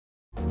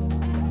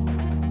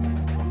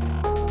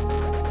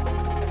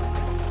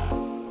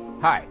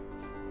Hi,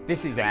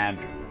 this is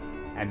Andrew,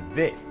 and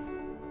this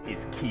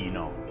is Keen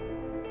On,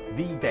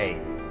 the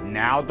daily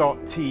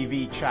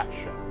now.tv chat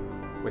show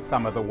with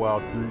some of the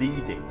world's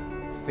leading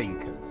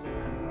thinkers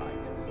and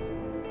writers.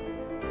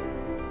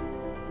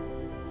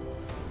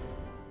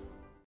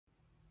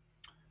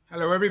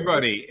 Hello,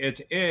 everybody.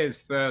 It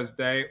is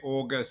Thursday,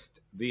 August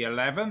the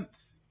 11th,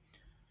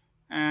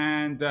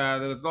 and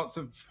there's lots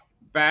of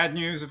bad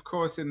news, of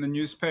course, in the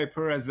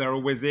newspaper, as there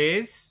always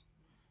is.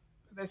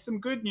 There's some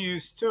good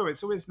news too.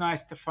 It's always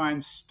nice to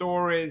find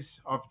stories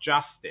of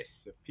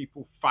justice, of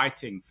people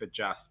fighting for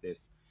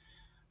justice.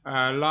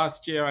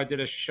 Last year, I did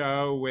a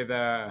show with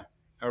a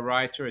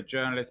writer, a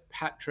journalist,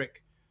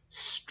 Patrick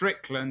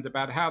Strickland,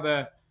 about how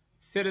the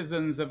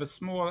citizens of a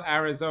small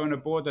Arizona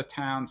border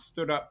town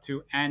stood up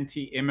to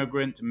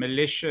anti-immigrant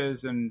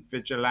militias and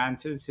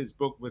vigilantes. His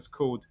book was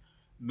called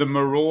The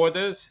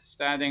Marauders,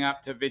 Standing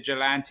Up to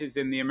Vigilantes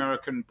in the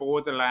American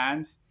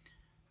Borderlands.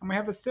 And we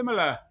have a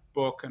similar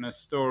book and a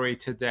story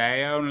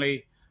today,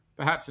 only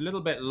perhaps a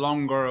little bit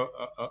longer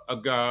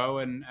ago,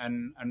 and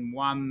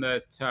one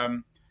that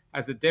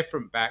has a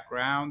different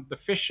background. The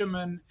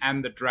Fisherman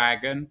and the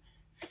Dragon,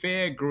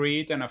 Fear,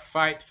 Greed, and a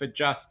Fight for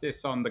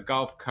Justice on the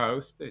Gulf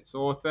Coast. Its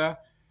author,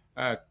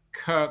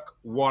 Kirk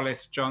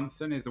Wallace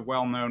Johnson, is a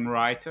well-known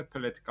writer,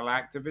 political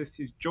activist.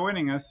 He's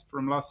joining us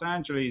from Los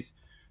Angeles.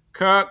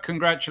 Kirk,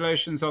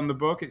 congratulations on the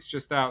book. It's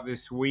just out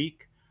this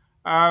week.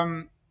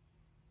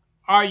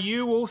 Are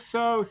you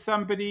also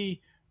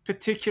somebody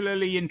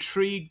particularly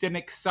intrigued and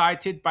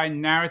excited by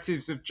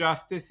narratives of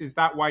justice? Is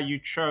that why you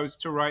chose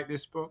to write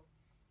this book?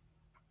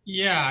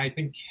 Yeah, I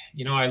think,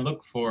 I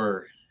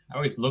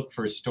always look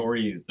for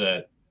stories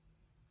that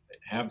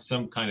have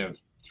some kind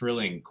of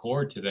thrilling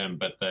core to them,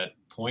 but that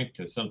point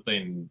to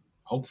something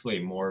hopefully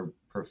more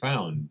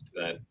profound,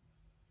 that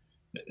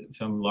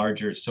some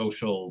larger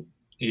social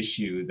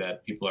issue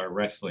that people are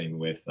wrestling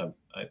with.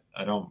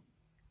 I don't,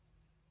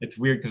 it's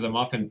weird because I'm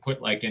often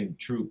put like in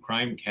true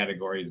crime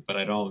categories, but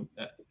I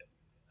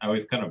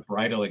always kind of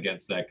bridle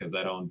against that because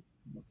I'm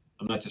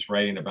not just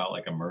writing about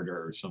like a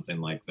murder or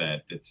something like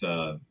that.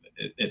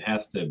 It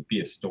has to be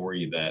a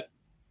story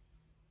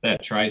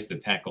that tries to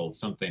tackle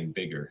something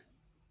bigger.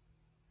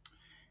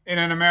 In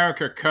an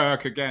America,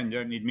 Kirk, again, you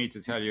don't need me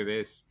to tell you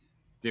this,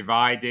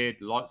 divided,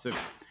 lots of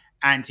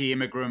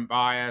anti-immigrant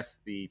bias,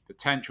 the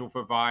potential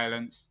for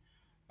violence.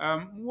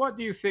 What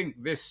do you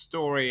think this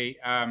story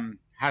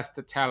has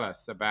to tell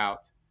us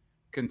about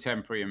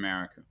contemporary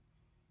America?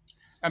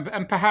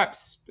 And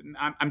perhaps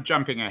I'm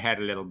jumping ahead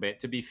a little bit.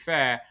 To be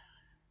fair,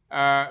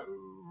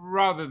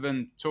 rather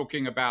than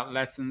talking about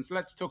lessons,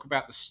 let's talk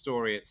about the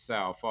story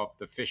itself of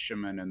The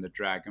Fisherman and the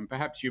Dragon.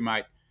 Perhaps you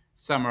might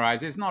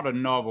summarize. It's not a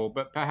novel,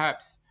 but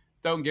perhaps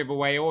don't give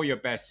away all your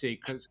best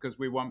secrets because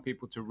we want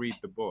people to read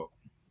the book.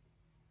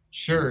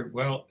 Sure.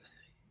 Well,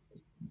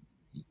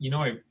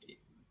 it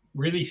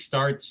really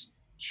starts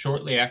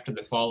shortly after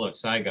the fall of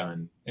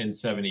Saigon in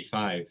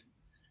 75,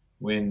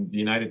 when the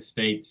United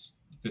States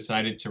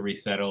decided to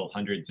resettle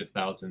hundreds of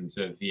thousands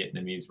of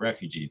Vietnamese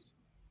refugees.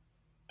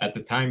 At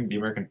the time, the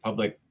American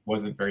public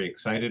wasn't very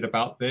excited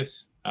about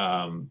this.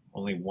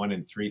 Only 1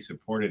 in 3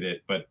 supported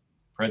it, but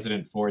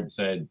President Ford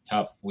said,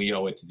 tough, we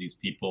owe it to these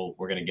people,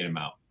 we're going to get them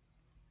out.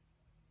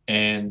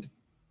 And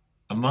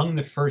among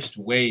the first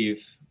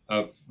wave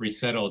of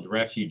resettled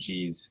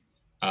refugees,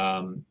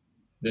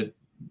 the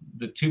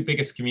 2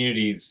 biggest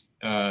communities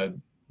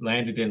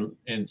landed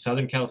in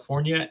Southern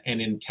California and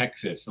in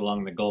Texas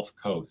along the Gulf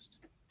Coast.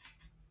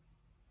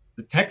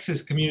 The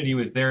Texas community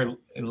was there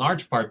in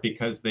large part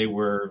because they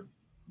were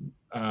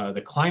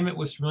the climate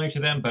was familiar to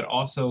them, but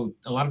also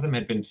a lot of them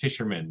had been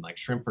fishermen, like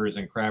shrimpers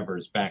and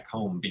crabbers back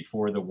home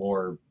before the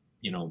war,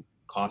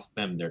 cost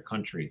them their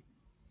country.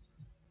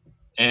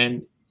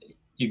 And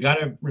you got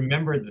to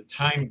remember the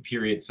time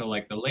period. So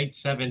like the late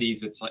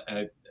 70s, it's like,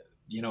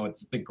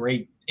 it's the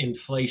great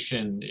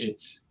inflation.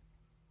 It's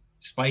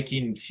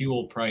spiking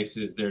fuel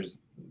prices. There's,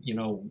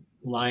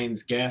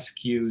 lines, gas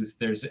queues.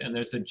 There's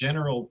a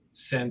general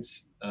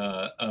sense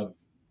of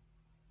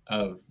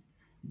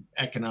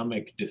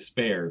economic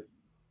despair.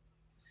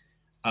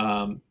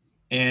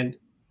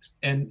 And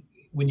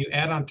when you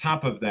add on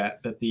top of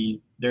that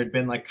there had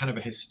been like kind of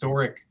a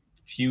historic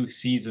few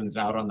seasons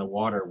out on the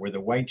water where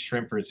the white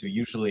shrimpers who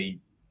usually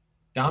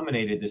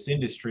dominated this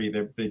industry,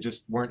 they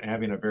just weren't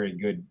having a very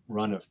good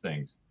run of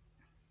things.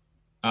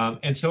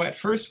 And so at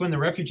first, when the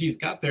refugees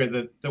got there,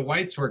 the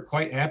whites were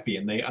quite happy,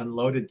 and they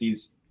unloaded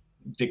these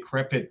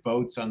decrepit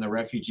boats on the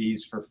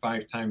refugees for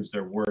 5 times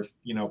their worth,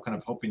 kind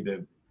of hoping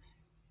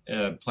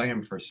to play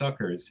them for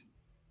suckers.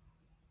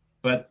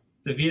 But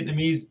the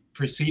Vietnamese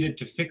proceeded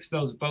to fix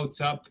those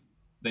boats up.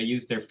 They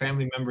used their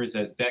family members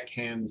as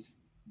deckhands.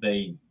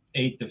 They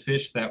ate the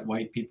fish that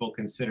white people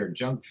consider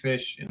junk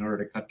fish in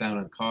order to cut down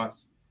on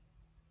costs.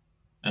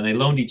 And they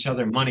loaned each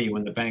other money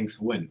when the banks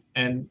wouldn't.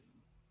 And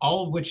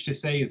all of which to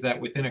say is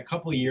that within a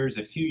couple of years,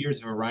 a few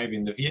years of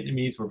arriving, the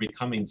Vietnamese were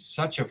becoming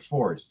such a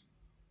force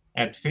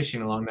at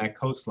fishing along that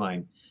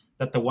coastline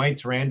that the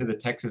whites ran to the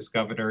Texas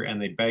governor and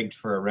they begged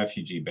for a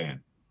refugee ban.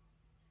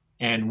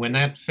 And when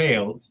that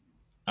failed,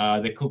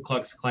 the Ku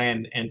Klux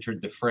Klan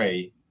entered the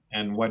fray,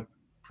 and what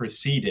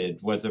preceded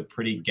was a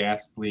pretty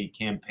ghastly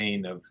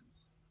campaign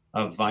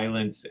of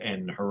violence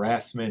and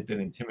harassment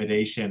and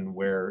intimidation,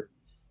 where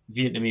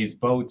Vietnamese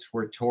boats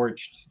were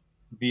torched,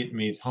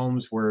 Vietnamese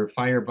homes were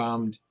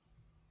firebombed.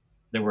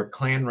 There were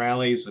Klan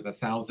rallies with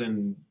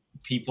 1,000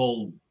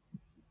 people,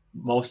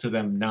 most of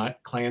them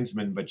not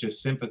Klansmen, but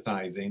just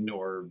sympathizing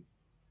or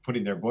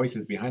putting their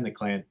voices behind the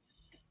Klan,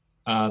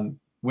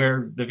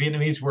 where the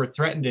Vietnamese were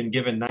threatened and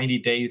given 90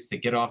 days to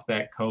get off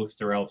that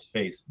coast or else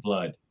face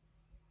blood.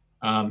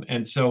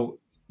 And so,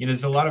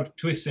 there's a lot of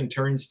twists and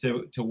turns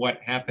to what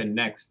happened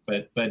next,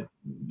 but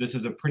this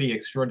is a pretty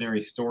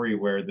extraordinary story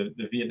where the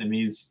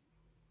Vietnamese,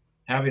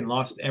 having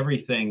lost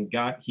everything,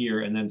 got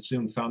here and then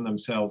soon found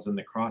themselves in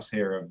the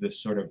crosshair of this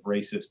sort of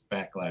racist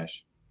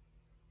backlash.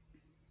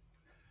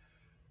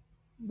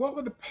 What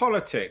were the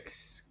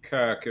politics,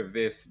 Kirk, of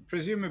this?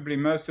 Presumably,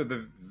 most of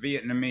the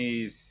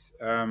Vietnamese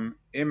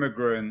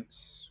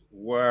immigrants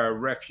were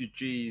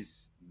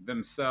refugees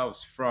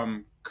themselves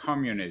from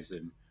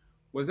communism.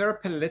 Was there a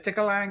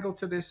political angle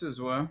to this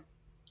as well?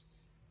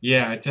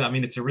 Yeah, it's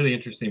a really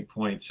interesting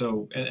point.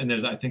 So, and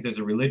I think there's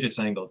a religious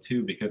angle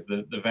too, because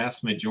the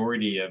vast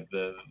majority of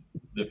the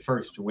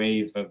first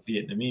wave of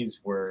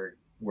Vietnamese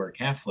were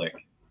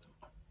Catholic,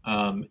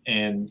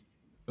 and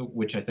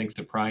which I think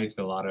surprised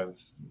a lot of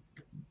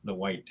the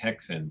white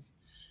Texans.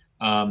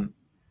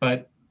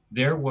 But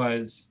there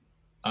was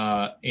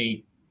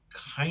a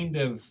kind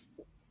of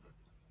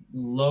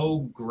low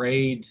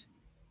grade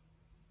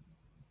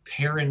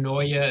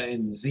paranoia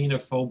and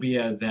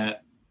xenophobia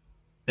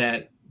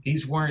that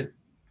these weren't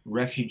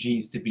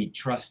refugees to be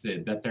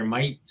trusted, that there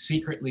might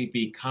secretly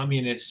be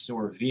communists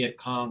or Viet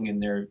Cong in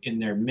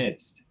their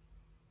midst.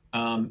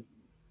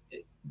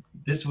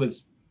 This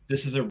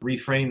is a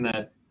refrain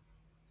that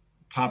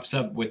pops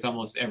up with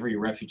almost every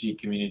refugee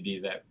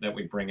community that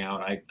we bring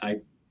out.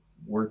 I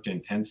worked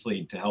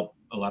intensely to help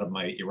a lot of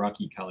my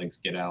Iraqi colleagues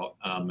get out,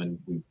 and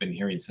we've been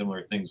hearing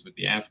similar things with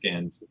the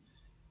Afghans.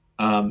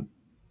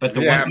 But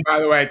by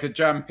the way, to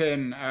jump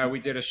in, we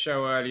did a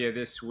show earlier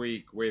this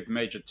week with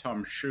Major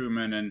Tom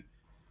Schumann and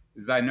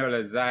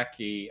Zainullah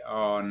Zaki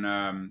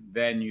on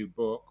their new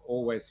book,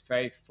 Always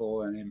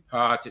Faithful. And in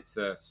part, it's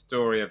a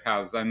story of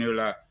how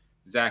Zainullah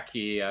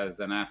Zaki,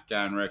 as an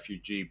Afghan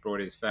refugee, brought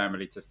his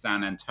family to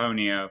San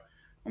Antonio.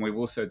 And we've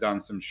also done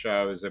some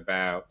shows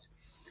about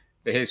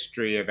the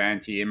history of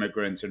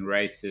anti-immigrant and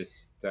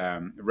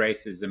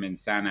racism in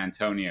San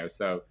Antonio.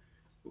 So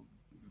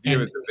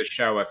viewers of the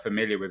show are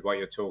familiar with what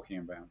you're talking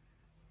about.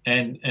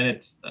 And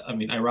it's,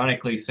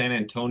 ironically, San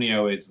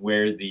Antonio is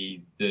where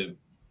the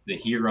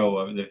hero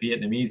of the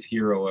Vietnamese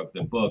hero of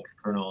the book,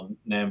 Colonel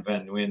Nam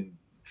Van Nguyen,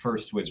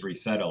 first was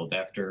resettled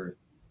after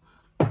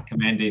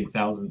commanding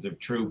thousands of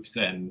troops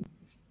and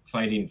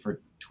fighting for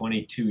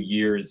 22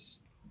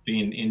 years,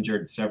 being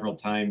injured several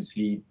times.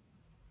 He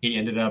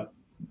ended up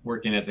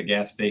working as a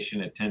gas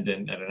station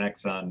attendant at an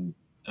Exxon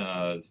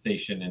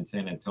station in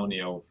San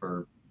Antonio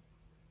for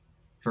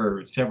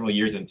several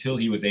years until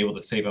he was able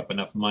to save up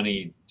enough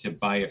money to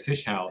buy a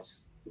fish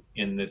house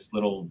in this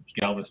little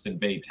Galveston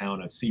Bay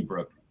town of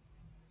Seabrook.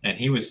 And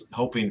he was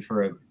hoping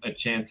for a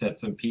chance at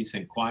some peace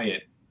and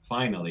quiet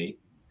finally,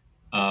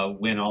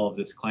 when all of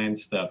this Klan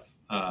stuff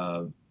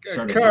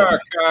started.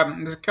 Kirk,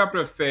 there's a couple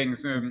of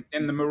things. In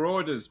the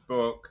Marauders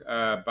book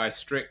by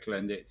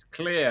Strickland, it's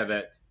clear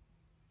that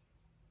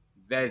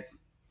there's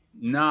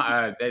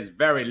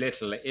very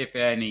little, if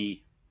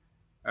any,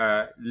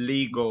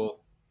 legal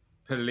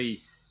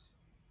police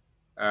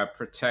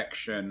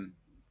protection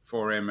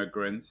for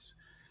immigrants.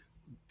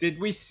 Did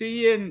we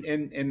see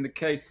in the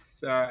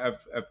case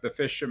of the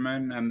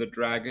fisherman and the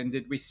dragon,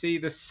 did we see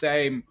the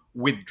same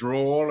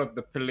withdrawal of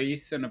the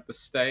police and of the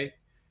state?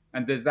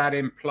 And does that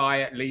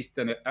imply at least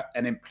an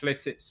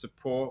implicit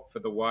support for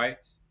the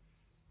whites?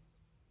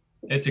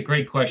 It's a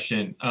great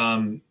question.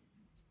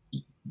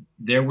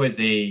 There was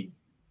a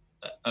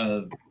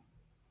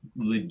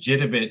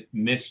legitimate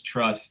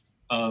mistrust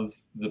of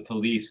the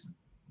police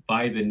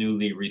by the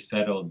newly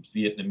resettled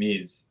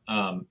Vietnamese.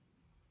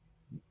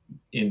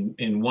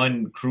 In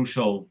one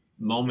crucial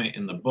moment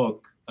in the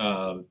book,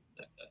 a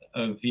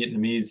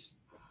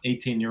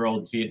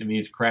 18-year-old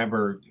Vietnamese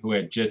crabber who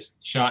had just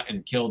shot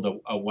and killed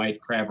a white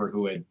crabber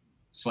who had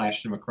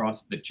slashed him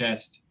across the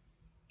chest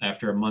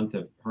after a month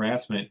of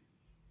harassment.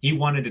 He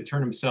wanted to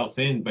turn himself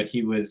in, but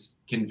he was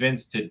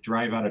convinced to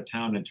drive out of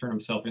town and turn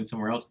himself in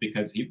somewhere else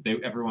because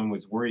everyone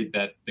was worried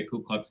that the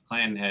Ku Klux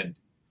Klan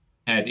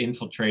had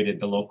infiltrated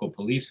the local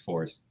police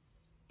force.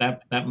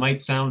 That might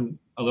sound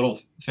a little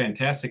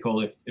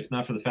fantastical if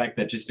not for the fact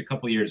that just a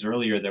couple of years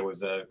earlier there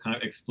was a kind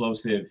of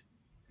explosive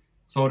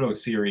photo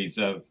series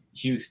of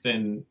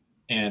Houston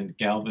and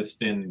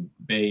Galveston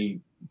Bay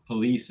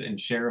police and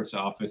sheriff's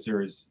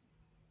officers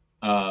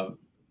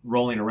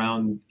rolling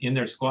around in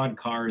their squad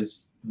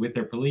cars with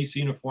their police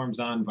uniforms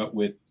on, but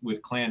with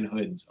Klan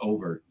hoods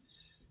over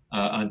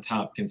on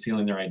top,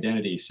 concealing their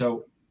identity.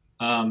 So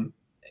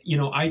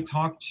I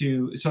talked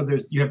to,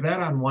 you have that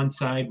on one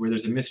side where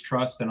there's a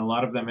mistrust, and a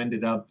lot of them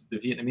the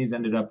Vietnamese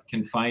ended up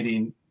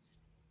confiding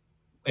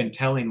and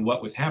telling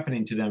what was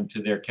happening to them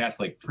to their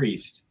Catholic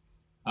priest.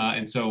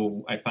 And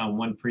so I found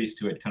one priest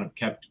who had kind of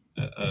kept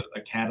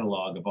a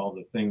catalog of all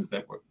the things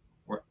that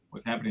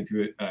was happening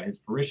to his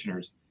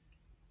parishioners.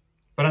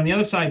 But on the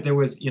other side, there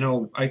was,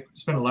 I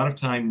spent a lot of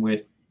time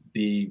with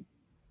the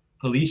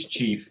police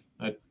chief.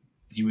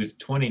 He was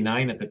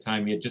 29 at the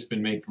time. He had just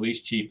been made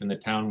police chief in the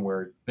town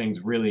where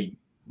things really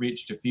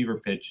reached a fever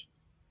pitch.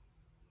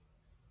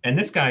 And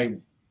this guy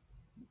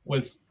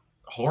was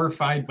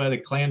horrified by the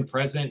Klan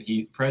presence.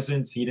 He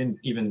didn't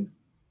even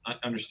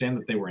understand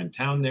that they were in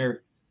town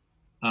there,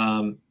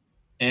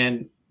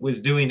 and was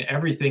doing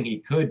everything he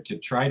could to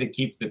try to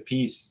keep the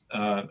peace,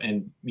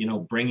 and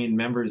bringing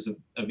members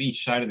of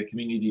each side of the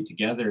community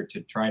together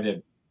to try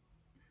to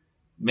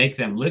make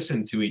them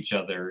listen to each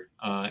other,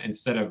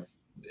 instead of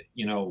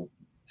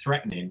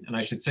threatening. And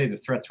I should say the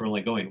threats were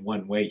only going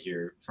one way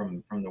here,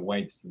 from the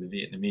whites to the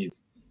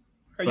Vietnamese.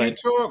 You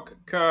talk,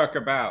 Kirk,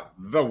 about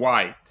the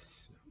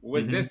whites.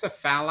 Was Mhm. this a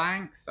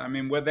phalanx? I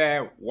mean, were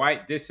there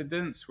white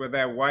dissidents? Were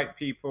there white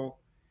people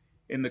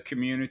in the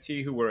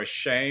community who were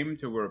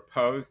ashamed, who were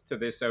opposed to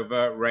this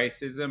overt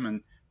racism,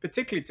 and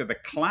particularly to the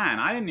Klan?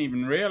 I didn't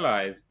even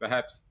realize,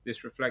 perhaps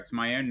this reflects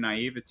my own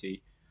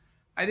naivety,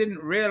 I didn't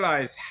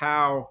realize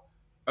how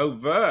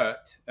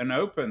overt and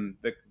open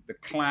the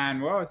Klan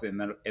was in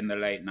the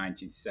late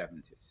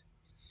 1970s.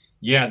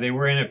 Yeah, they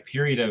were in a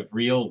period of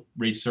real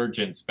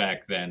resurgence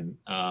back then.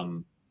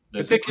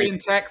 Particularly in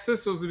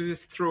Texas, or was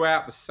this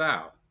throughout the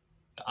South?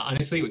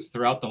 Honestly, it was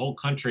throughout the whole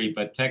country,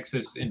 but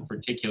Texas in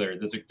particular.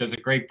 There's a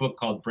great book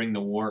called "Bring the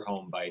War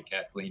Home" by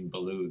Kathleen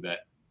Belew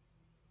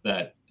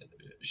that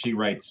she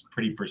writes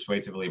pretty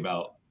persuasively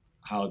about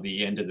how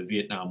the end of the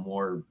Vietnam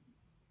War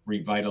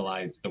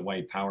revitalized the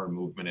white power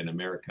movement in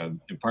America,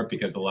 in part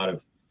because a lot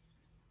of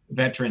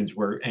veterans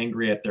were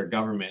angry at their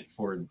government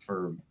for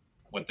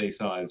what they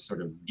saw as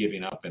sort of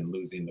giving up and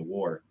losing the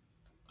war.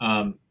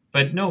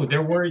 But no,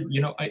 there were,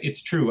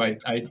 it's true.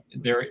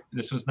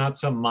 This was not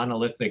some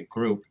monolithic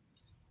group.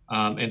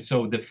 And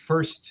so the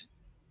first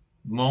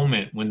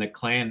moment when the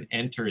Klan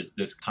enters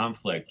this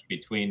conflict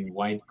between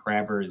white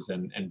grabbers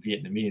and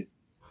Vietnamese,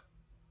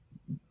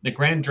 the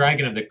Grand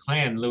Dragon of the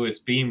Klan, Louis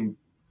Beam,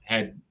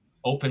 had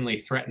openly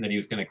threatened that he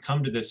was going to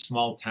come to this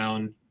small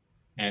town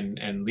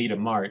and lead a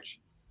march.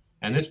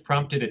 And this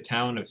prompted a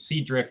town of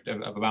Seadrift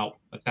of about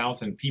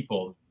 1,000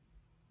 people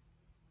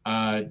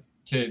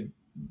to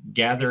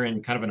gather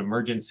in kind of an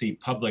emergency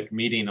public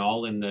meeting,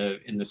 all in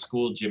the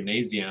school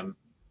gymnasium,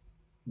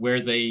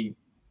 where they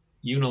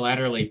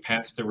unilaterally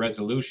passed a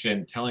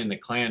resolution telling the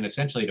Klan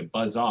essentially to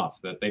buzz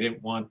off, that they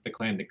didn't want the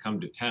Klan to come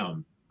to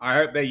town. I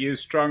hope they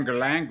use stronger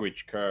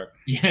language, Kirk.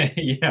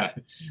 Yeah.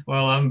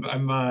 Well,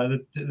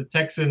 the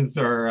Texans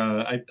are.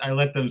 I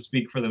let them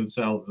speak for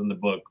themselves in the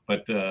book,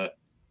 but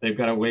they've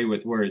got a way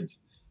with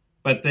words.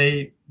 But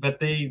they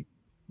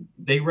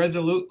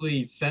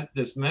resolutely sent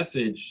this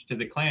message to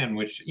the Klan,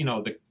 which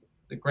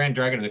the Grand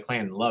Dragon of the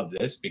Klan loved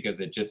this because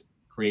it just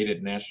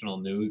created national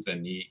news,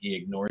 and he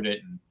ignored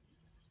it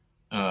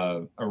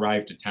and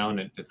arrived to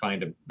town to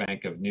find a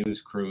bank of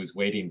news crews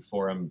waiting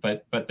for him.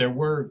 But there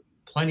were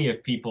plenty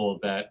of people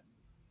that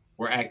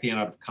were acting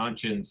out of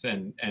conscience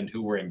and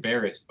who were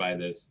embarrassed by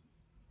this.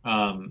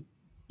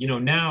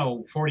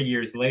 Now 40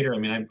 years later, I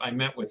mean, I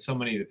met with so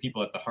many of the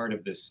people at the heart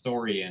of this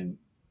story, and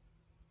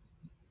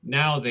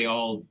now they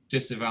all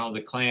disavow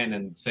the Klan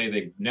and say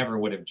they never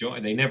would have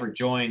joined. They never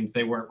joined.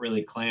 They weren't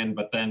really Klan,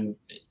 but then,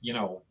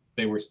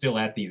 they were still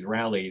at these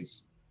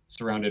rallies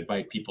surrounded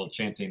by people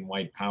chanting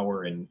white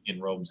power in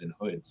robes and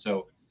hoods.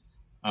 So,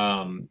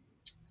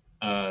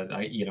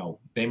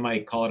 they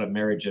might call it a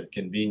marriage of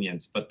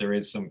convenience, but there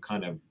is some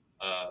kind of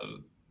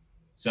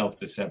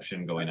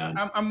self-deception going on.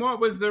 And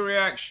what was the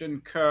reaction,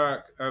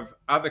 Kirk, of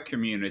other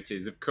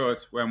communities? Of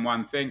course, when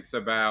one thinks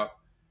about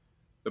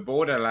the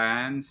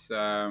borderlands,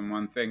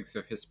 one thinks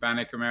of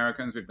Hispanic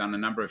Americans. We've done a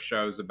number of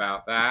shows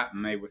about that,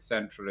 and they were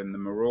central in the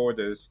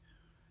Marauders.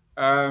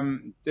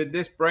 Did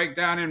this break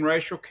down in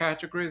racial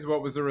categories?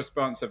 What was the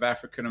response of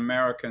African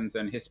Americans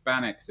and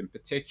Hispanics in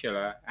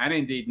particular, and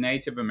indeed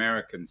Native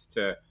Americans,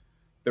 to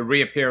the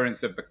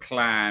reappearance of the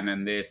Klan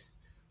and this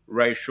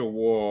racial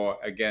war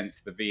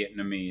against the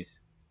Vietnamese?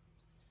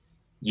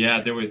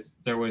 Yeah, there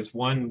was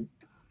one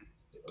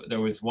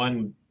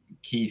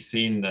key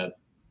scene that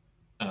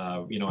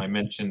I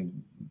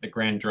mentioned, the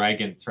Grand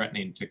Dragon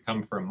threatening to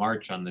come for a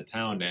march on the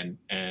town,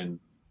 and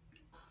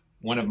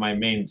one of my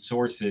main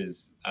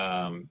sources,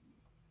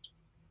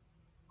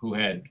 who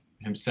had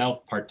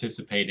himself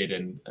participated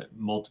in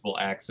multiple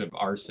acts of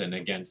arson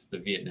against the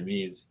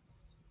Vietnamese,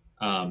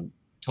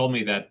 told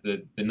me that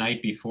the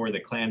night before the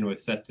Klan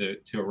was set to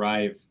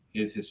arrive,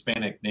 his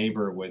Hispanic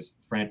neighbor was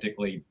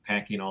frantically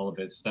packing all of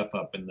his stuff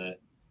up in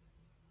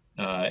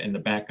the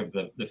back of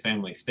the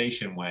family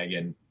station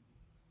wagon.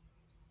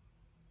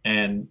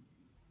 And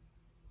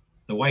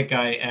the white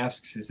guy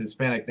asks his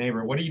Hispanic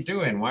neighbor, "What are you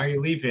doing? Why are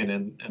you leaving?"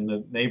 And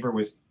the neighbor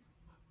was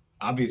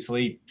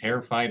obviously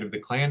terrified of the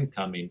Klan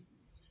coming.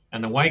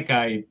 And the white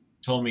guy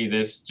told me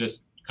this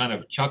just kind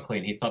of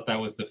chuckling. He thought that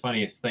was the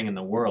funniest thing in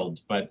the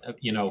world. But,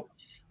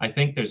 I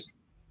think there's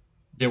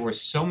there were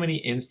so many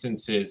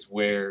instances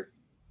where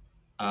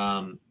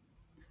the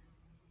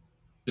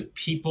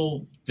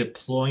people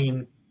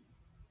deploying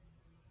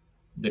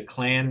the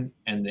Klan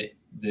and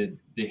the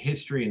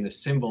history and the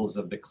symbols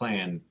of the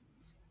Klan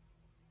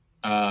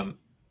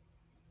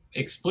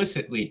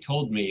explicitly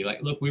told me,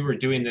 like, look, we were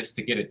doing this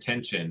to get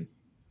attention.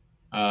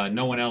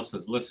 No one else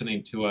was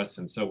listening to us,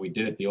 and so we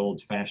did it the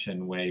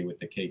old-fashioned way with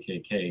the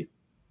KKK.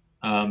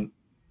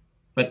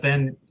 But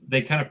then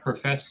they kind of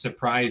professed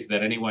surprise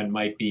that anyone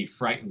might be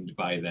frightened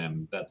by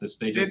them. That this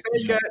they just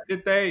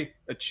did they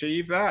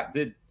achieve that?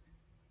 Did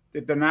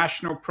the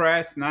national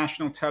press,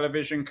 national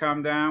television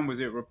come down? Was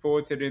it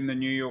reported in the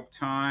New York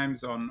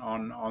Times on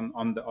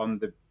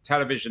the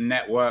television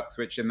networks,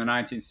 which in the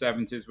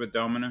 1970s were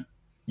dominant?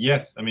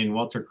 Yes, I mean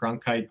Walter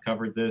Cronkite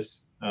covered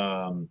this.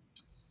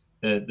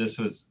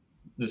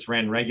 This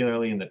ran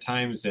regularly in the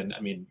Times, and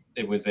I mean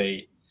it was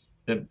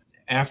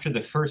after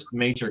the first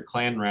major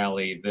Klan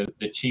rally,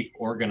 the chief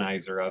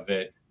organizer of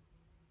it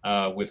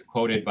was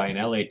quoted by an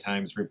LA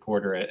Times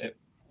reporter.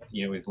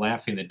 He was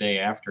laughing the day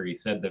after. He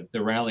said that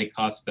the rally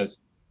cost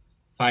us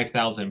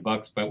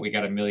 $5,000, but we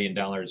got $1 million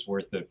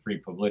worth of free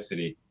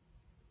publicity.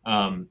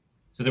 So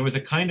there was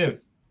a kind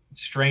of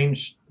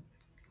strange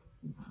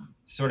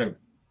sort of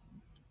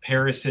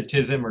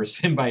parasitism or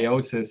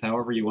symbiosis,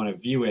 however you want to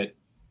view it,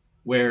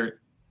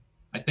 where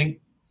I think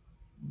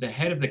the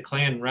head of the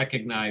Klan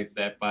recognized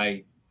that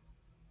by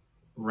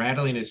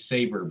rattling his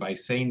saber, by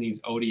saying these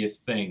odious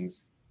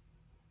things,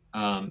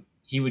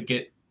 he would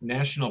get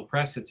national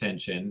press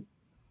attention.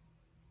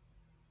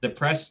 The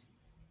press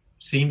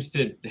seems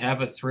to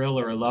have a thrill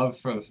or a love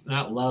for,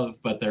 not love,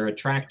 but they're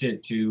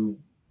attracted to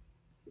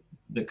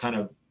the kind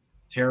of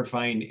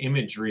terrifying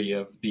imagery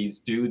of these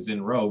dudes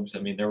in robes. I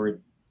mean, there were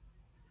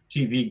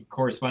TV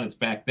correspondents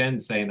back then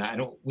saying,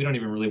 we don't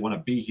even really want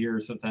to be here.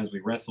 Sometimes we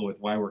wrestle with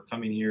why we're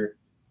coming here.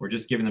 We're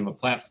just giving them a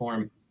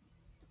platform.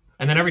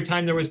 And then every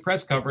time there was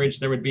press coverage,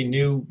 there would be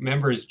new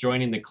members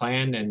joining the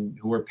Klan and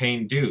who were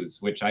paying dues,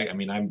 which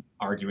I'm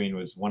arguing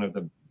was one of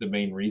the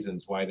main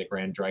reasons why the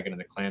Grand Dragon of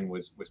the Klan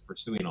was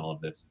pursuing all of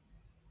this.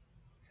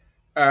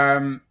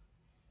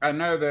 I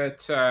know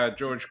that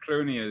George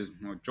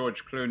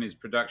Clooney's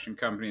production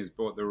company has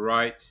bought the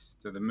rights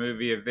to the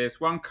movie of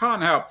this. One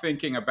can't help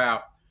thinking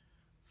about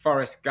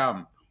Forrest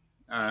Gump.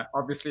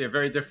 Obviously a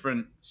very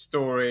different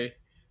story,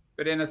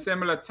 but in a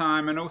similar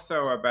time, and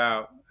also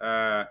about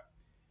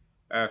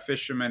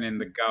fishermen in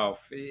the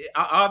Gulf.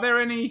 Are there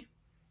any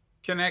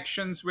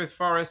connections with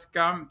Forrest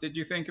Gump? Did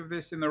you think of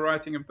this in the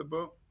writing of the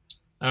book?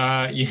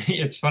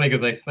 It's funny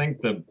because I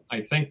think the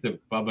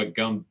Bubba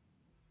Gump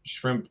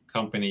Shrimp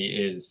Company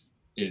is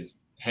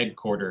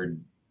headquartered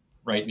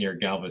right near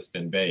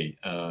Galveston Bay.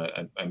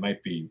 I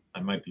might be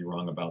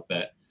wrong about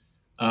that.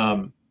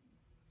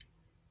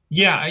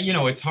 Yeah,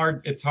 it's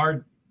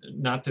hard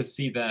not to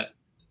see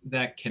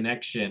that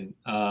connection.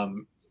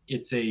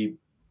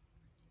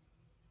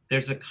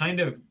 There's a kind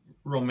of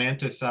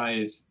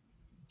romanticized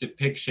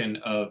depiction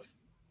of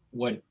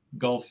what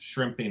Gulf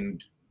shrimping.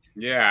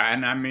 Yeah,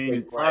 and I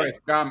mean,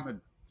 Forrest Gump,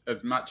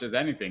 as much as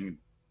anything,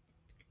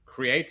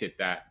 created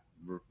that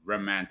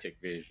romantic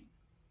vision.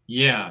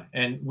 Yeah,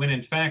 and when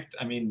in fact,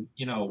 I mean,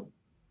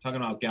 talking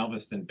about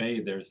Galveston Bay,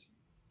 there's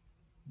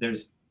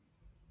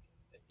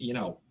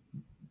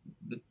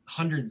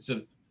hundreds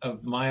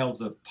of miles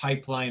of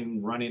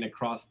pipeline running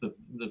across the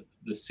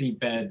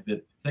seabed.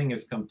 The thing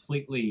is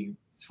completely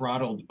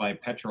throttled by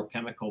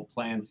petrochemical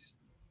plants,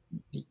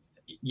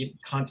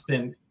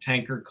 constant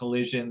tanker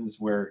collisions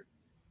where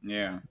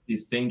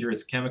these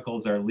dangerous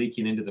chemicals are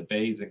leaking into the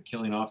bays and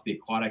killing off the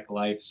aquatic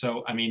life.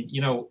 So, I mean,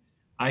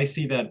 I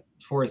see that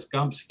Forrest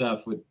Gump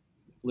stuff with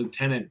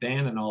Lieutenant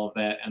Dan and all of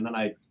that, and then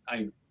I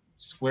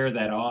square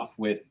that off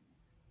with,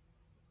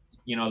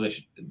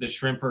 the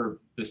shrimper,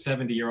 the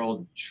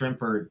 70-year-old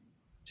shrimper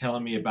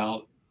telling me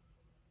about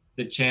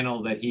the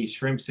channel that he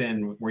shrimps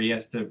in where he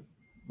has to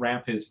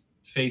wrap his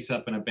face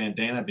up in a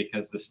bandana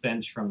because the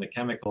stench from the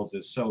chemicals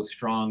is so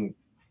strong.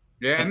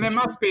 Yeah, and there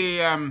must be,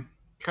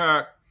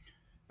 Kirk,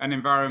 an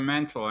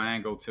environmental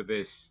angle to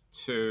this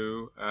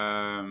too,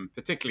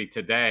 particularly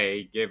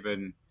today,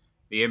 given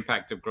the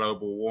impact of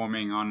global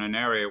warming on an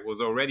area that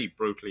was already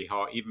brutally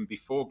hot even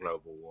before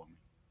global warming.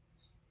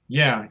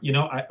 Yeah,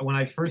 when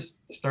I first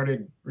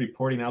started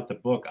reporting out the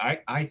book,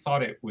 I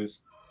thought it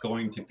was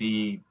going to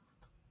be,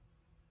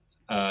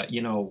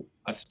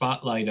 a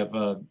spotlight of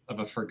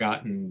a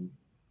forgotten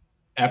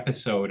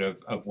episode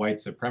of white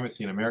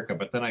supremacy in America.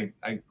 But then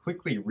I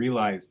quickly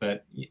realized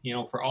that,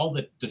 for all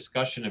the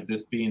discussion of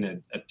this being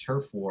a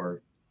turf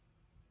war,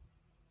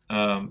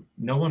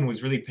 no one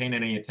was really paying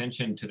any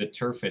attention to the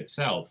turf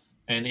itself.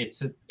 And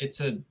it's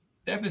a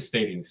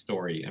devastating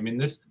story. I mean,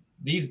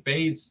 these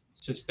bays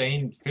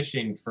sustained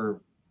fishing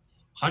for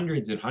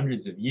hundreds and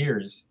hundreds of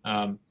years.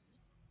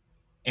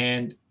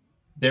 And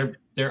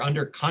they're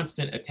under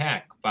constant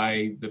attack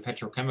by the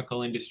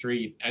petrochemical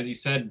industry. As you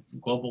said,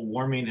 global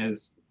warming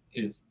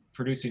is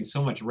producing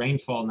so much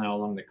rainfall now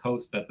along the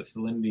coast that the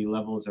salinity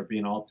levels are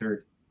being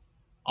altered.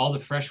 all the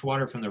fresh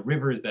water from the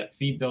rivers that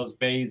feed those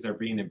bays are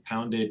being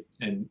impounded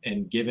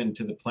and given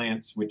to the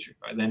plants, which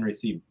then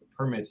receive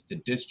permits to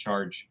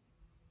discharge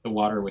the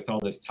water with all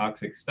this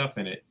toxic stuff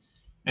in it.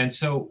 And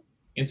so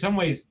in some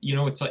ways,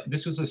 it's like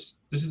this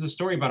is a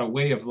story about a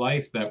way of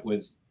life that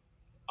was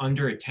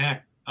under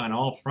attack on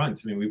all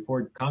fronts. I mean, we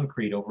poured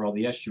concrete over all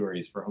the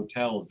estuaries for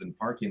hotels and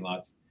parking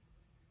lots.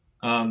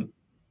 All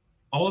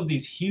of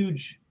these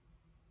huge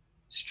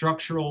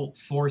structural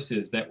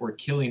forces that were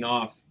killing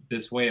off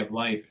this way of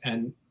life,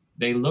 and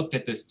they looked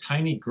at this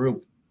tiny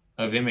group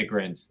of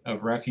immigrants,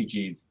 of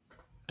refugees,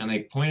 and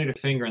they pointed a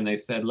finger and they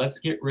said, let's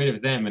get rid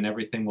of them and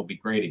everything will be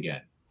great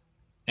again.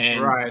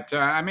 And right.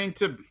 I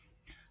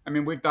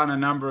mean, we've done a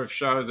number of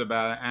shows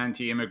about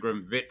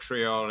anti-immigrant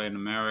vitriol in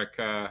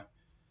America.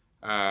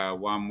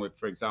 One with,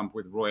 for example,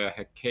 with Roya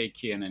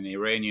Hakekian, an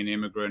Iranian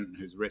immigrant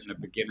who's written a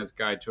beginner's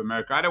guide to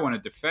America. I don't want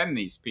to defend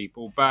these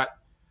people, but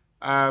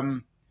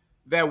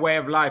their way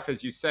of life,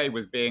 as you say,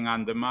 was being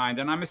undermined.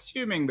 And I'm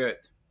assuming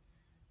that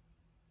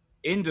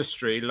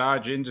industry,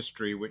 large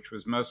industry, which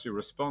was mostly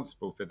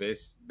responsible for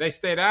this, they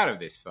stayed out of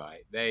this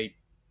fight. They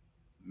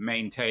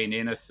maintain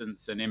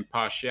innocence and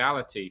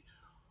impartiality.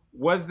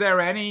 Was there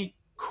any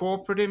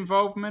corporate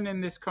involvement in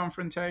this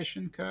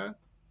confrontation, Kurt?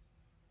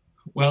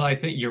 well, I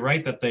think you're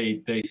right that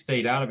they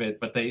stayed out of it,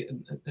 but they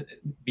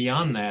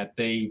beyond that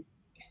they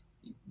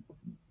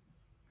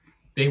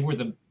were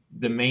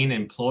the main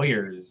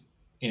employers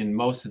in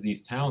most of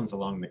these towns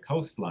along the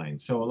coastline.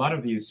 So a lot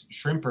of these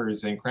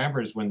shrimpers and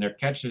crabbers, when their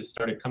catches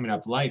started coming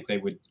up light, they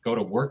would go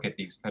to work at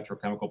these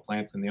petrochemical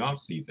plants in the off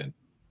season.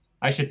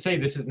 I should say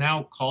this is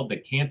now called the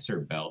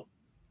cancer belt.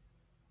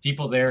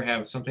 People there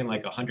have something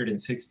like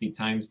 160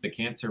 times the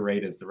cancer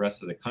rate as the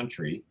rest of the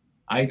country.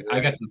 I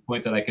got to the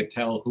point that I could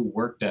tell who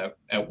worked at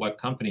what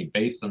company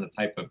based on the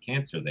type of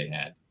cancer they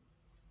had.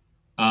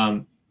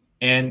 But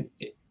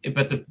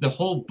the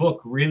whole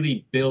book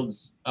really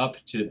builds up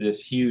to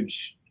this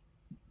huge,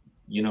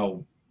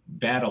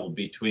 battle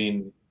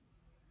between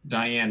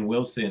Diane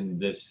Wilson,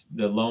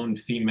 the lone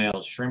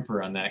female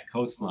shrimper on that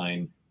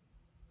coastline,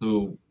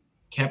 who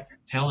kept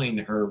telling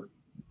her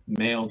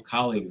male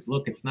colleagues,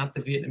 look, it's not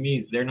the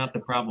Vietnamese, they're not the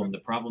problem. The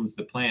problem's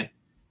the plant.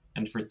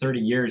 And for 30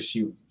 years,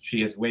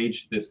 she has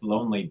waged this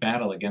lonely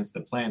battle against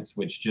the plants,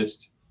 which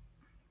just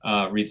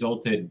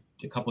resulted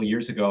a couple of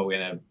years ago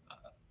in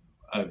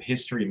a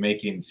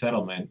history-making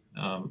settlement,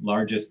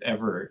 largest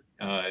ever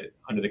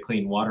under the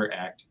Clean Water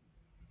Act.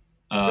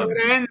 So it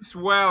ends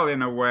well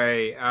in a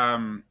way.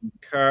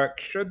 Kirk,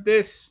 should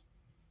this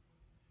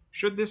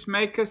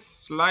make us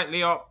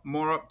slightly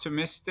more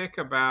optimistic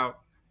about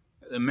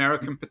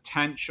American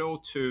potential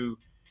to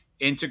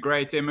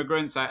integrate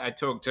immigrants? I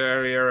talked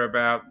earlier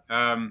about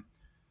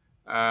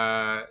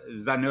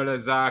Zanula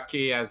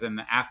Zaki as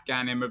an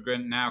Afghan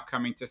immigrant now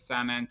coming to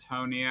San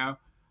Antonio.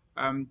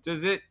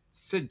 Does it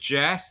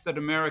suggest that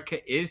America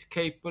is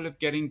capable of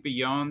getting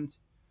beyond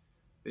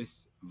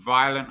this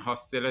violent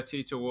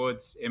hostility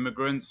towards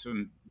immigrants,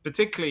 and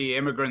particularly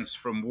immigrants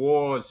from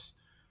wars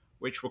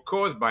which were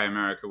caused by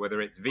America,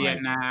 whether it's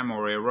Vietnam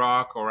or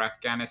Iraq or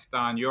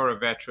Afghanistan? You're a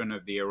veteran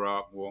of the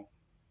Iraq War.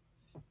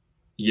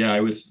 Yeah, I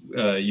was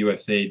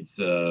USAID's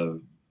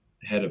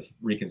head of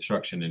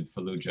reconstruction in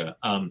Fallujah.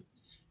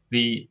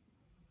 This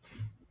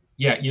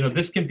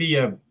can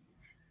be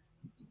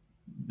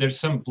there's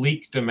some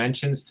bleak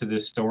dimensions to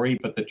this story,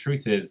 but the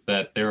truth is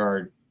that there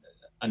are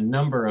a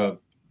number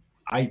of,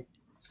 I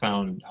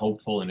found,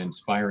 hopeful and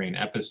inspiring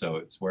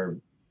episodes where,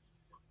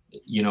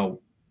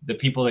 the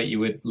people that you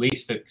would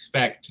least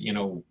expect,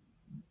 an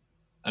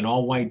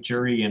all-white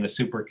jury in a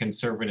super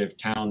conservative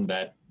town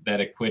that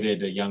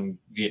acquitted a young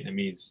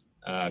Vietnamese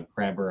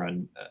crabber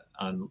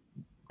on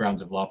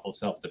grounds of lawful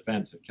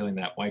self-defense of killing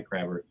that white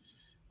crabber.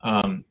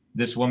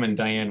 This woman,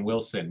 Diane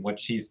Wilson, what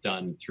she's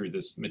done through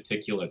this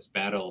meticulous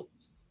battle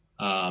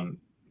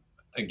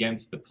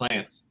against the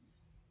plants.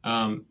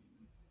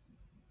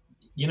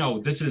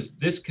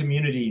 This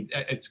community,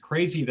 it's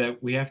crazy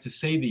that we have to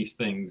say these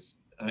things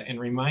and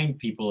remind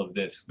people of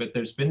this, but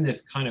there's been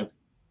this kind of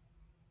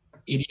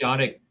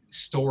idiotic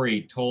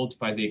story told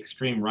by the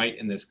extreme right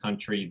in this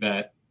country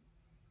that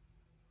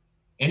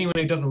anyone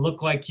who doesn't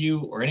look like you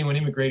or anyone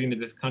immigrating to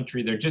this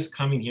country, they're just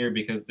coming here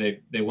because they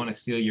want to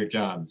steal your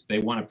jobs. They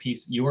want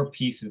your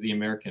piece of the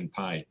American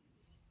pie.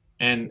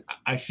 And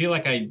I feel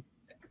like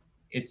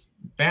it's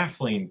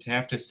baffling to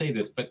have to say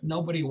this, but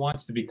nobody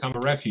wants to become a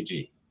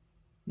refugee.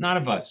 None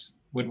of us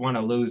would want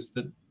to lose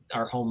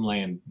our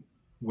homeland,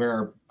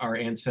 where our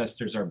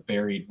ancestors are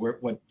buried,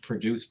 what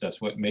produced us,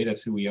 what made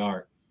us who we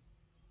are.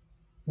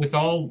 With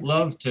all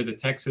love to the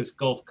Texas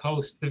Gulf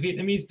Coast, the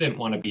Vietnamese didn't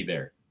want to be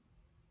there.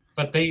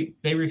 But they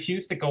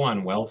refused to go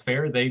on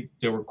welfare. They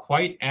were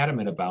quite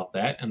adamant about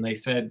that. And they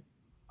said,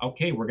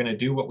 okay, we're going to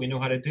do what we know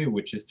how to do,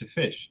 which is to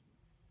fish.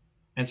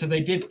 And so they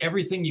did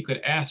everything you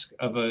could ask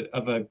of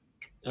a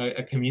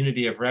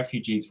community of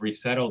refugees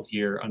resettled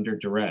here under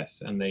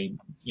duress. And they,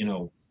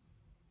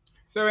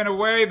 So in a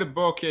way, the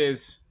book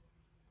is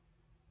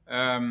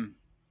a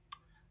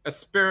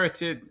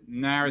spirited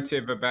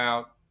narrative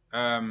about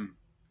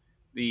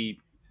the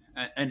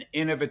an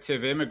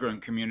innovative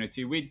immigrant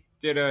community. We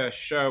did a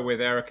show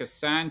with Erica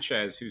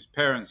Sanchez, whose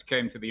parents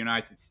came to the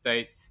United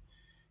States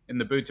in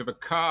the boot of a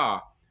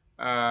car,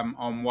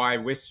 on why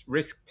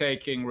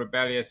risk-taking,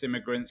 rebellious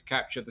immigrants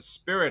capture the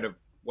spirit of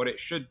what it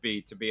should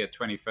be to be a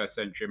 21st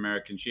century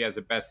American. She has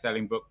a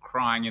best-selling book,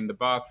 Crying in the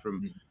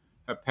Bathroom.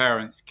 Her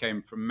parents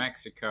came from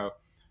Mexico.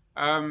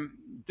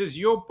 Does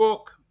your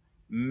book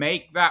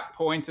make that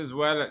point as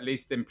well, at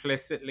least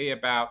implicitly,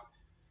 about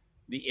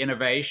the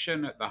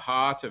innovation at the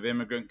heart of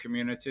immigrant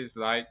communities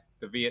like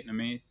the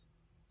Vietnamese?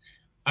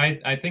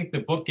 I think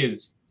the book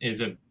is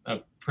a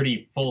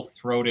pretty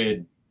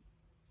full-throated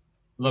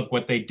look.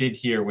 What they did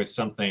here was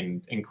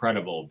something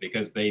incredible,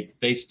 because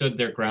they stood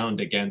their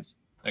ground against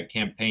a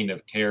campaign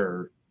of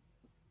terror,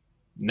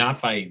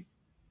 not by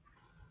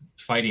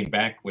fighting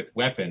back with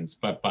weapons,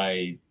 but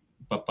by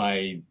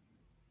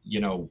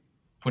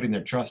putting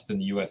their trust in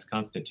the U.S.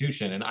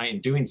 Constitution. And in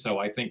doing so,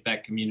 I think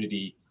that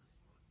community,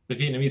 the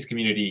Vietnamese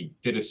community,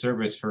 did a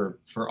service for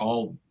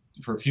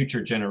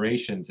future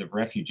generations of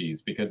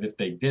refugees, because if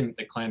they didn't,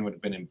 the Klan would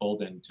have been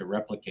emboldened to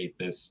replicate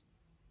this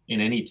in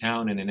any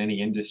town and in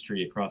any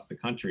industry across the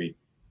country.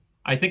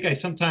 I think I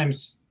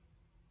sometimes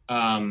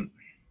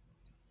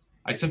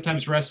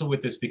wrestle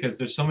with this, because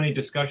there's so many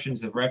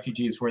discussions of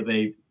refugees where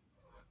they,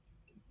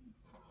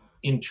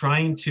 in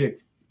trying to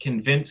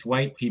convince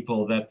white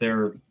people that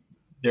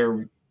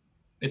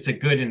it's a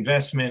good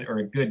investment or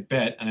a good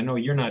bet, and I know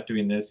you're not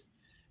doing this,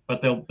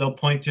 but they'll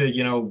point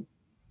to,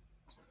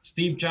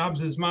 Steve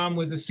Jobs' mom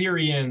was a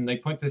Syrian. They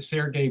point to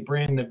Sergey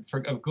Brin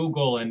of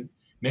Google, and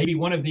maybe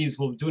one of these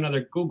will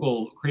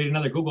create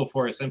another Google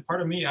for us. And part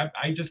of me,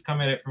 I just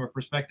come at it from a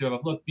perspective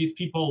of, look, these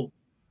people,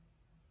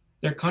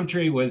 their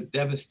country was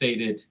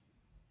devastated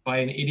by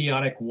an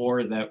idiotic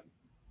war that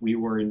we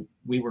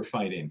were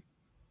fighting.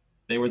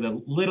 They were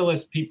the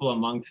littlest people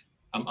amongst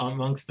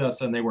us,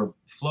 and they were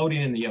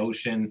floating in the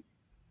ocean.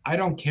 I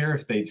don't care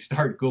if they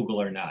start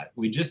Google or not.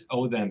 We just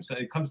owe them. So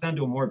it comes down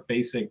to a more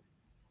basic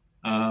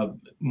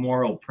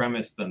moral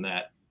premise than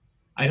that.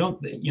 I don't,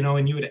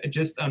 and you would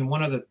just, on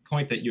one other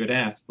point that you had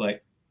asked,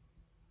 like,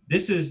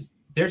 there's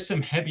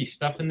some heavy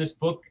stuff in this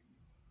book.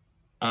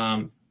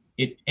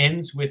 It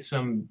ends with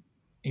some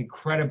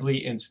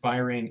incredibly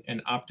inspiring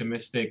and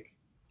optimistic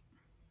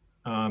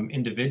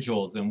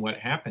individuals and what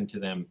happened to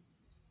them.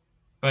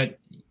 But,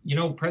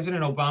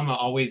 President Obama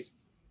always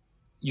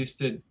used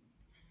to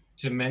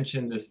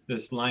mention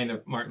this line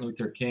of Martin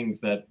Luther King's,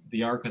 that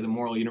the arc of the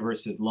moral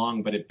universe is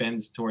long, but it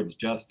bends towards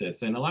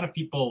justice. And a lot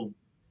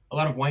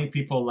of white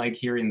people like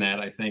hearing that.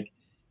 I think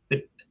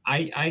that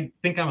I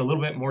think I'm a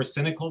little bit more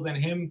cynical than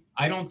him.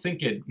 I don't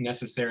think it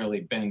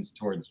necessarily bends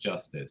towards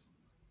justice.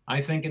 I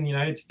think in the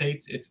United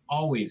States, it's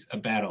always a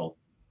battle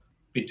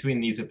between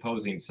these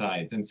opposing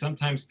sides. And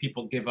sometimes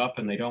people give up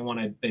and they don't want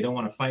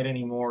to fight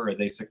anymore, or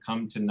they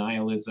succumb to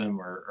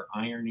nihilism or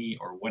irony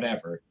or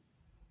whatever.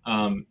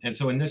 And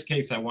so in this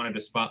case, I wanted to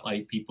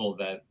spotlight people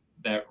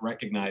that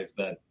recognize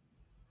that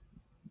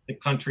the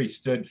country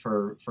stood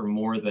for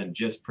more than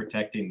just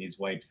protecting these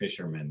white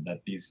fishermen,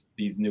 that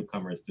these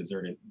newcomers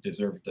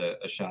deserved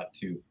a shot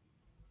too.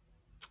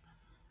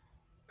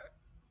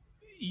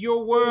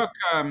 Your work,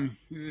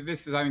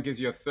 this is, I think, is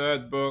your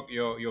third book.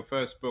 Your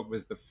first book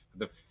was the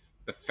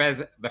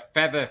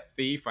Feather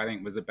Thief. I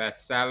think was a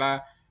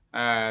bestseller.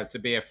 To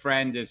Be a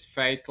Friend is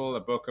Fatal, a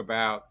book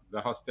about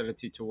the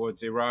hostility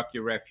towards Iraqi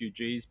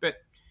refugees. But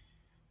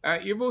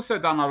you've also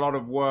done a lot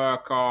of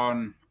work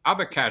on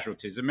other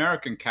casualties,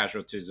 American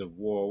casualties of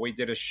war. We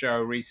did a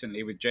show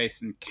recently with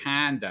Jason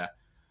Kander,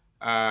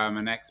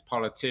 an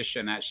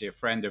ex-politician, actually a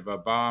friend of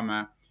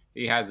Obama.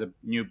 He has a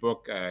new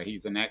book.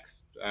 He's an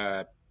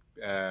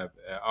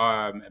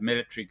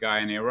military guy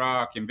in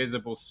Iraq,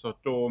 Invisible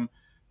Storm,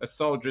 A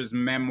Soldier's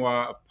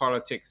Memoir of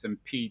Politics and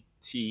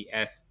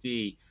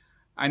PTSD.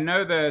 I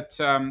know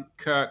that,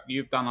 Kirk,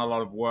 you've done a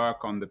lot of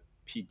work on the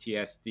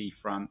PTSD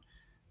front.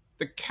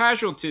 The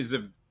casualties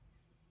of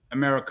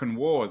American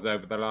wars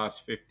over the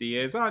last 50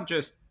 years aren't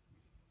just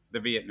the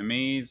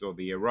Vietnamese or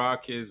the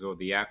Iraqis or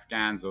the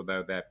Afghans,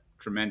 although they're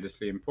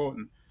tremendously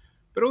important,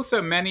 but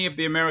also many of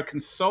the American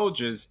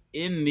soldiers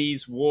in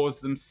these wars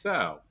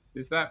themselves.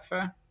 Is that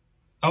fair?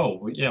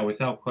 Oh, yeah,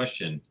 without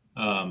question.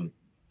 I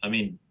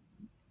mean,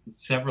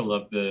 several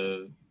of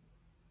the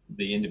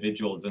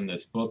individuals in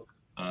this book,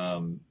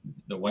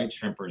 the White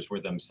Shrimpers, were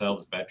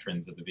themselves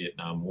veterans of the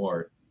Vietnam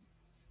War.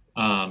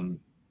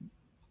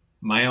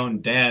 My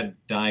own dad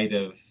died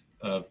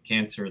of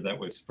cancer that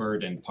was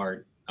spurred in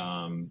part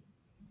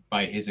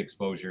by his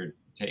exposure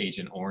to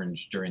Agent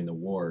Orange during the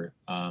war,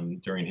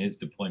 during his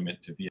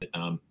deployment to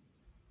Vietnam.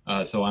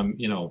 So I'm,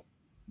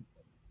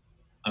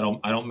 I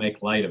don't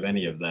make light of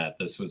any of that.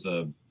 This is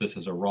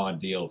a raw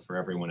deal for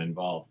everyone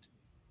involved.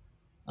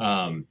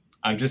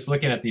 I'm just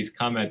looking at these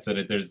comments,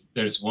 and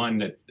there's one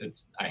that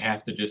I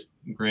have to just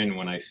grin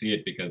when I see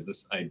it,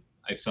 because I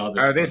saw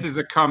this. Oh, this is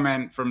a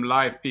comment from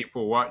live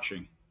people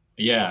watching.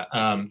 Yeah,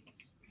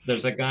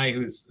 there's a guy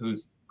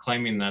who's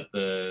claiming that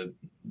the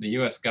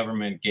U.S.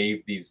 government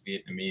gave these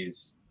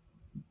Vietnamese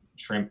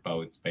shrimp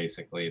boats,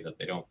 basically, that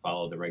they don't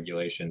follow the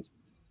regulations.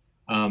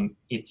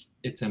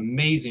 It's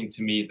amazing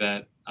to me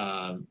that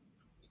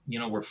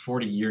we're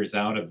 40 years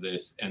out of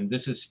this, and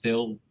this is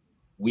still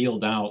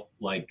wheeled out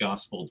like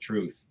gospel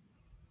truth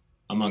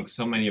among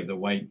so many of the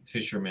white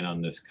fishermen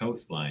on this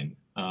coastline.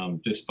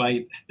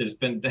 Despite there's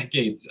been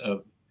decades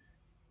of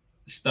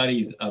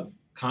studies of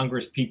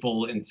Congress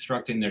people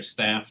instructing their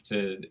staff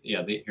to,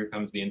 here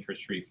comes the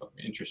interest-free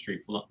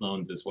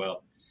loans as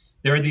well.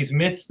 There are these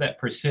myths that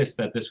persist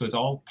that this was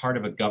all part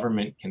of a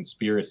government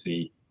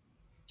conspiracy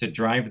to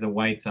drive the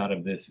whites out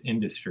of this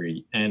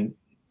industry. And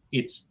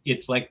it's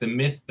like the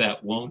myth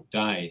that won't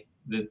die.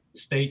 The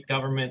state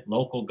government,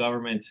 local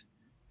government,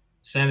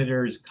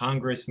 senators,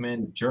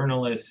 congressmen,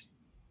 journalists,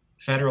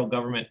 federal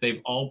government,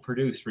 they've all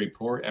produced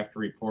report after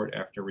report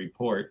after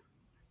report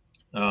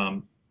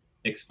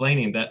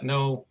explaining that,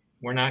 no,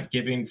 we're not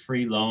giving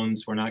free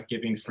loans, we're not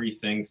giving free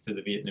things to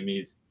the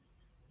Vietnamese.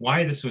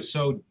 Why this was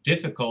so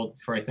difficult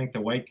for, I think,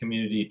 the white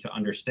community to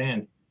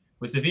understand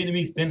was the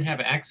Vietnamese didn't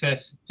have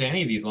access to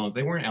any of these loans.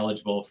 They weren't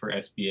eligible for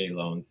SBA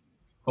loans.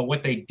 But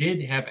what they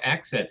did have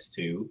access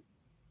to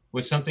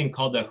was something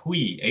called the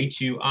HUI,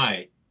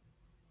 H-U-I,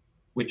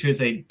 which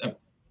is I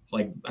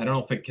don't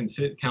know if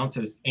it counts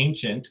as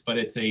ancient, but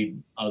it's a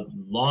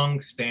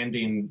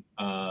long-standing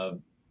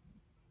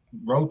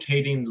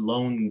rotating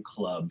loan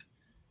club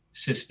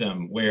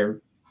system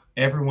where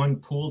everyone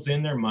pools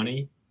in their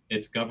money.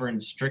 It's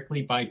governed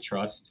strictly by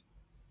trust.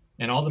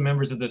 And all the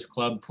members of this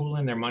club pool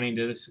in their money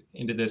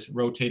into this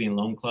rotating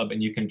loan club,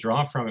 and you can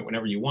draw from it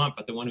whenever you want,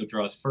 but the one who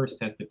draws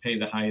first has to pay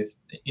the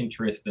highest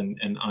interest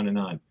and on and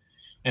on.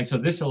 And so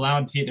this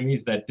allowed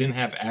Vietnamese that didn't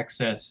have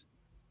access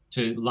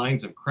to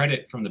lines of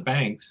credit from the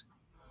banks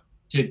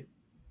to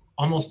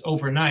almost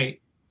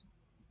overnight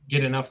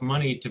get enough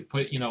money to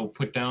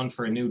put down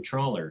for a new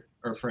trawler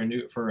or for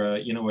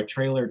a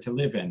trailer to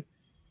live in.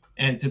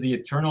 And to the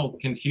eternal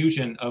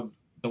confusion of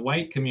the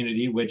white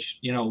community, which,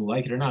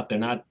 like it or not, they're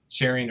not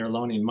sharing or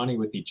loaning money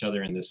with each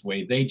other in this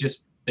way. They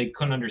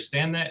couldn't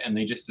understand that, and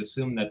they just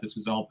assumed that this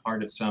was all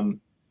part of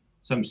some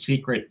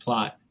secret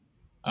plot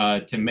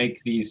to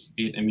make these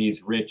Vietnamese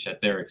rich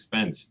at their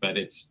expense. But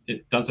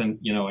it doesn't,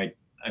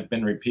 I've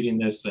been repeating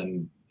this,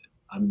 and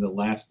I'm the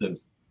last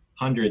of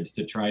hundreds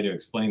to try to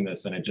explain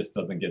this, and it just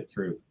doesn't get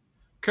through.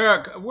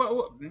 Kirk,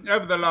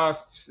 over the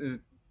last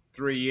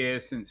 3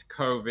 years since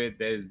COVID,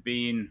 there's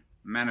been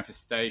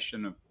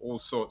manifestation of all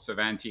sorts of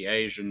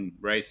anti-Asian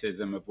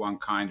racism of one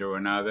kind or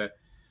another.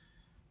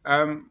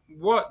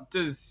 What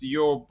does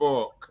your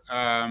book,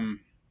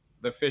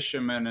 The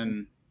Fisherman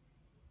and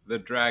the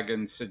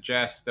Dragon,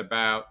 suggest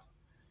about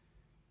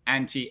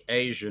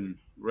anti-Asian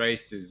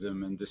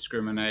racism and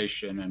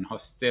discrimination and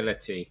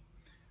hostility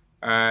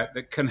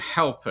that can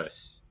help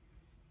us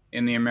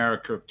in the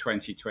America of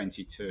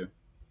 2022?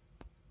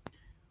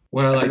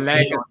 Well, the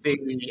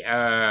legacy,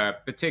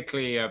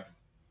 particularly of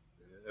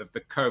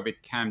the COVID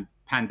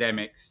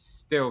pandemic,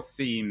 still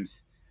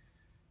seems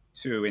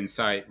to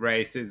incite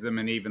racism,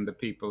 and even the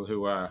people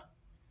who are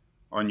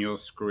on your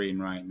screen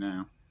right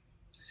now.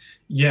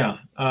 Yeah.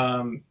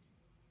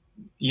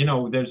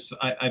 There's,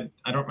 I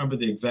don't remember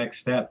the exact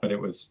stat, but it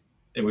was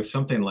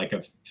something like a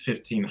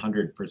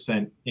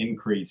 1,500%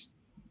 increase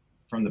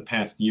from the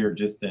past year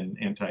just in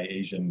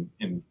anti-Asian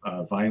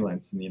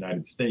violence in the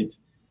United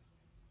States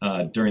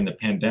during the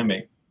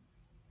pandemic.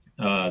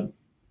 I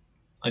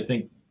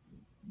think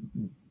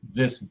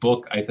this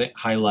book,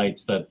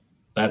 highlights that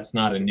that's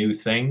not a new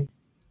thing.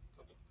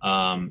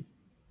 I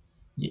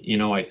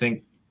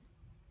think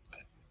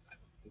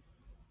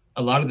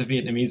a lot of the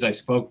Vietnamese I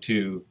spoke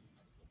to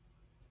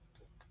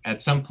at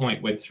some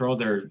point would throw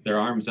their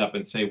arms up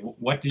and say,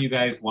 what do you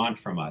guys want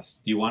from us?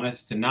 Do you want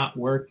us to not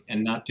work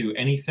and not do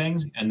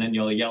anything, and then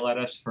you'll yell at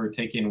us for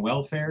taking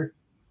welfare?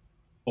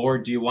 Or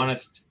do you want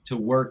us to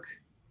work,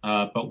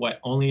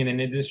 but only in an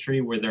industry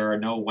where there are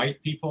no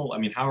white people? I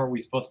mean, how are we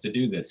supposed to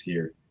do this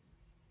here?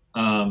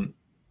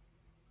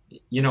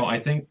 I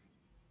think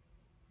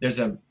there's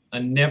a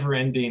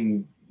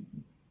never-ending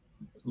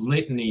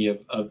litany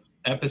of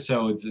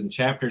episodes and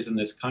chapters in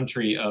this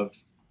country of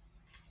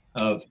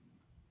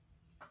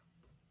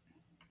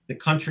the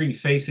country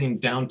facing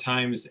down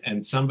times,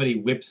 and somebody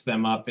whips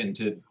them up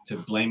into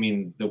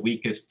blaming the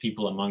weakest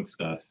people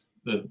amongst us,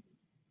 the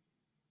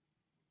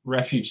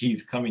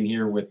refugees coming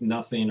here with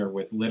nothing or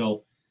with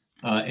little,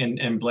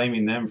 and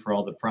blaming them for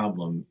all the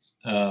problems.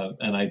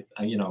 And I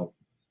don't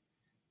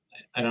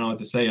know what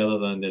to say other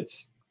than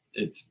it's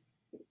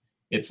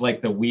like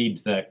the weed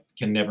that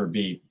can never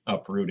be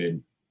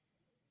uprooted.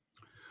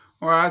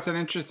 Well, it's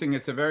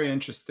a very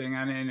interesting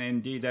and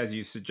indeed, as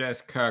you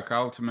suggest, Kirk,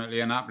 ultimately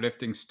an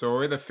uplifting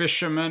story. The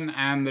Fisherman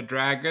and the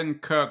Dragon,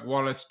 Kirk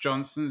Wallace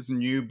Johnson's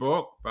new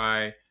book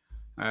by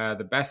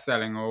the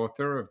best-selling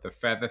author of The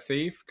Feather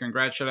Thief.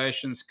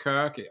 Congratulations,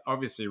 Kirk. It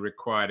obviously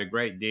required a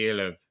great deal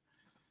of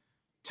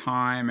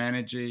time,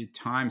 energy,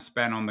 time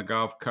spent on the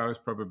Gulf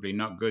Coast, probably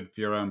not good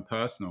for your own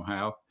personal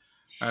health.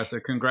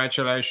 So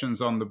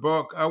congratulations on the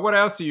book. What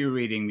else are you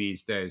reading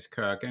these days,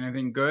 Kirk?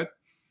 Anything good?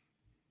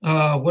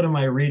 What am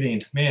I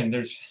reading? Man,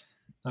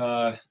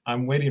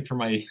 I'm waiting for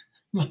my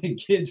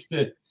kids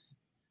to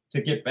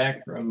to get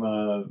back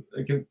from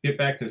get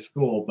back to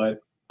school,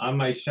 but on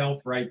my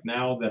shelf right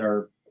now that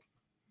are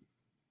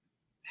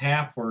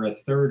half or a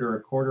third or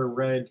a quarter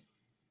read.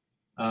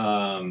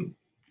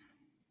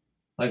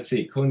 Let's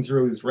see,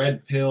 Kunzru's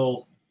Red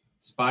Pill,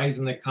 Spies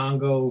in the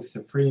Congo,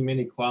 Supreme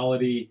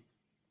Inequality,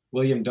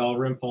 William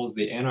Dalrymple's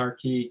The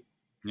Anarchy.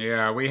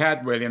 Yeah, we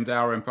had William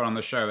Dalrymple on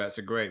the show. That's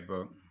a great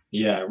book.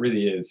 Yeah, it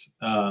really is.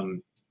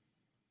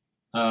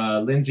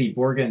 Lindsay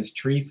Borgen's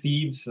Tree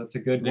Thieves. That's a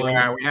good one.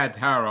 Yeah, we had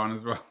her on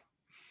as well.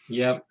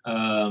 Yep.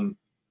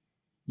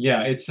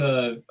 Yeah, it's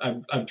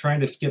I'm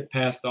trying to skip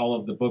past all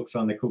of the books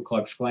on the Ku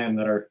Klux Klan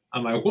that are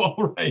on my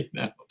wall right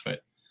now,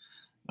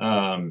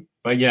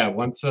 but yeah,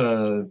 once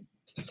I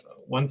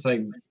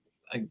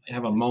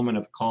have a moment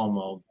of calm,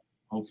 I'll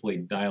hopefully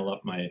dial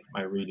up my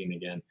reading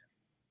again.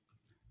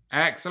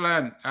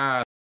 Excellent.